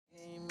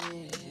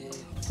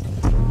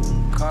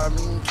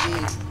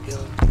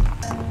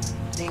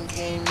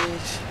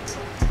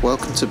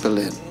Welcome to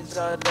Berlin.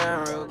 I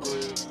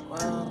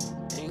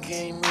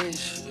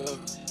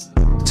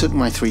took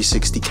my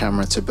 360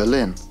 camera to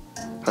Berlin,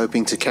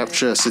 hoping to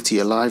capture a city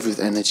alive with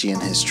energy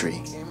and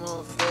history.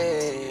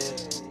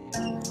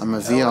 I'm a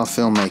VR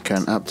filmmaker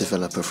and app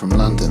developer from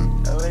London.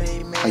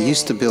 I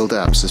used to build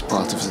apps as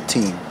part of the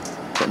team,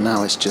 but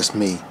now it's just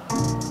me,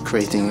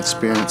 creating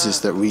experiences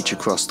that reach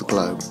across the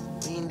globe.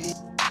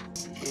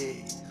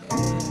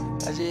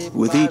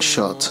 With each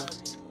shot,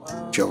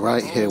 you're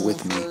right here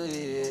with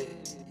me,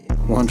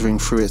 wandering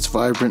through its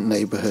vibrant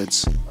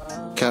neighborhoods,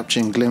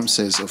 capturing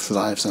glimpses of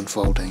lives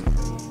unfolding.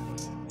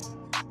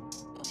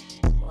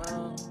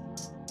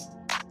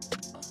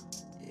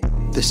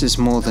 This is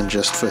more than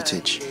just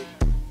footage.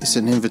 It's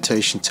an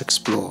invitation to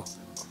explore,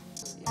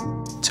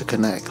 to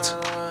connect,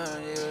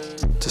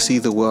 to see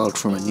the world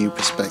from a new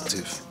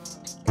perspective,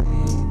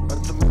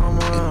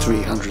 in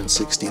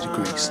 360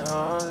 degrees.